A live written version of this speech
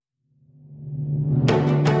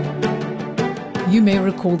You may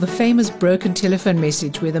recall the famous broken telephone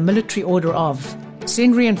message where the military order of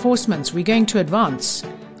 "Send reinforcements, we're going to advance"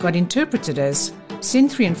 got interpreted as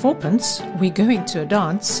 "Send 3 and 4pence, we're going to a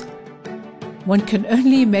dance." One can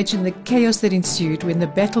only imagine the chaos that ensued when the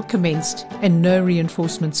battle commenced and no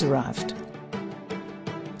reinforcements arrived.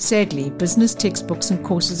 Sadly, business textbooks and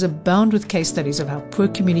courses abound with case studies of how poor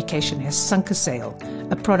communication has sunk a sale,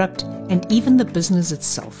 a product, and even the business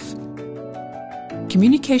itself.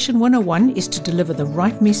 Communication 101 is to deliver the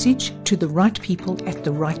right message to the right people at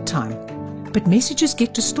the right time. But messages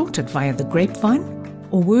get distorted via the grapevine,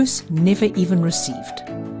 or worse, never even received.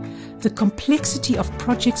 The complexity of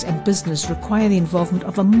projects and business require the involvement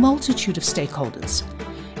of a multitude of stakeholders,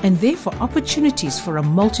 and therefore opportunities for a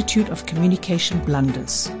multitude of communication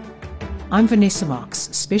blunders. I'm Vanessa Marks,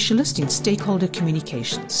 specialist in stakeholder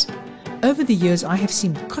communications. Over the years, I have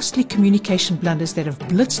seen costly communication blunders that have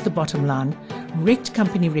blitzed the bottom line, wrecked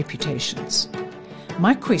company reputations.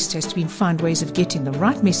 My quest has been to find ways of getting the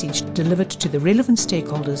right message delivered to the relevant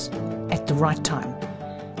stakeholders at the right time.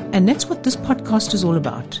 And that's what this podcast is all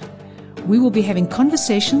about. We will be having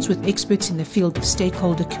conversations with experts in the field of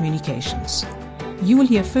stakeholder communications. You will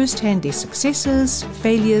hear firsthand their successes,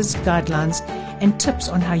 failures, guidelines, and tips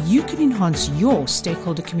on how you can enhance your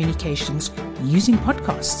stakeholder communications using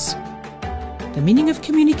podcasts. The meaning of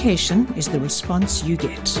communication is the response you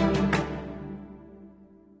get.